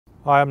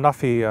Hi, I'm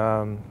Nafi.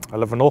 I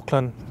live in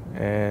Auckland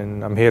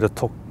and I'm here to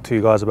talk to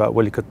you guys about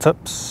Wheelie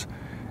tips.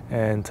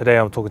 And today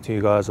I'm talking to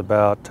you guys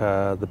about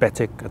the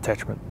Batec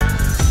attachment.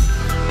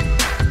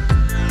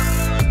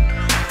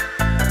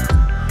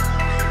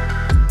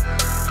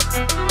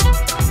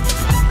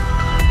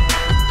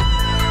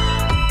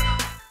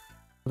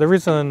 The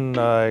reason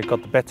I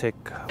got the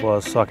Batec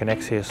was so I can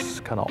access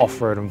kind of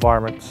off-road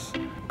environments,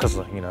 because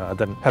I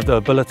didn't have the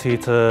ability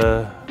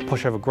to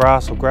push over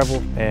grass or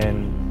gravel,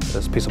 and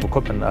this piece of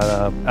equipment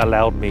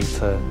allowed me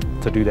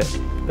to do that.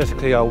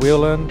 Basically I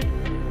wheel in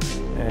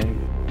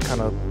and kind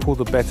of pull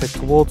the Batec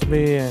towards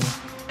me and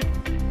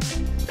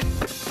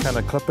kind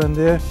of clip in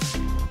there,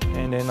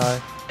 and then I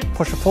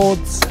push it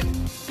forwards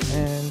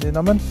and then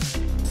I'm in.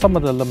 Some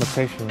of the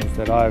limitations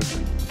that I've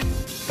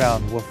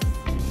found with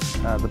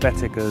the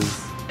Batec is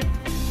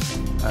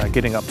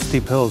getting up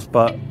steep hills,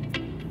 but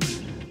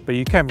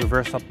you can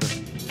reverse up them.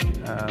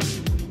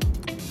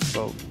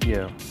 So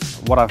yeah,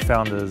 what I've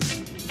found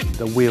is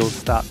the wheel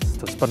starts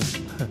to spin.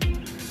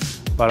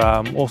 But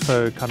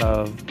also kind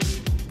of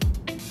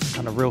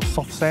real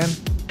soft sand,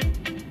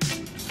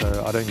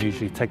 so I don't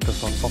usually take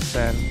this on soft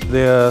sand.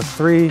 There are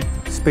 3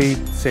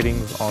 speed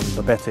settings on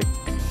the Batec.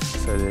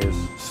 So there's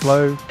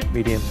slow,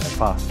 medium and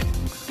fast.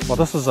 Well,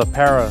 this is a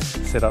para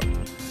setup.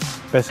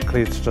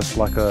 Basically it's just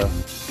like a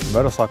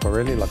motorcycle,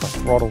 really, like a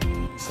throttle.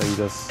 So you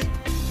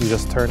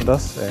just turn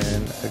this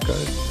and it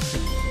goes.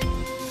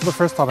 The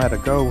first time I had a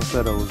go with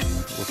it, it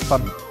was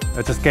fun.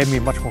 It just gave me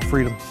much more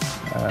freedom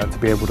to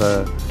be able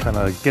to kind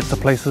of get to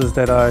places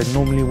that I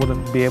normally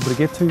wouldn't be able to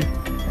get to,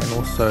 and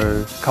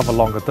also cover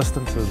longer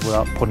distances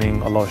without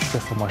putting a lot of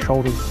stress on my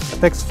shoulders.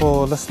 Thanks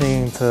for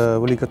listening to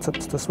Wheelie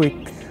tips this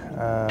week.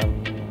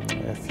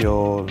 If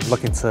you're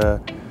looking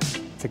to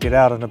get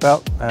out and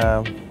about,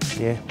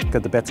 yeah,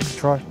 give the Batec a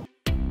try.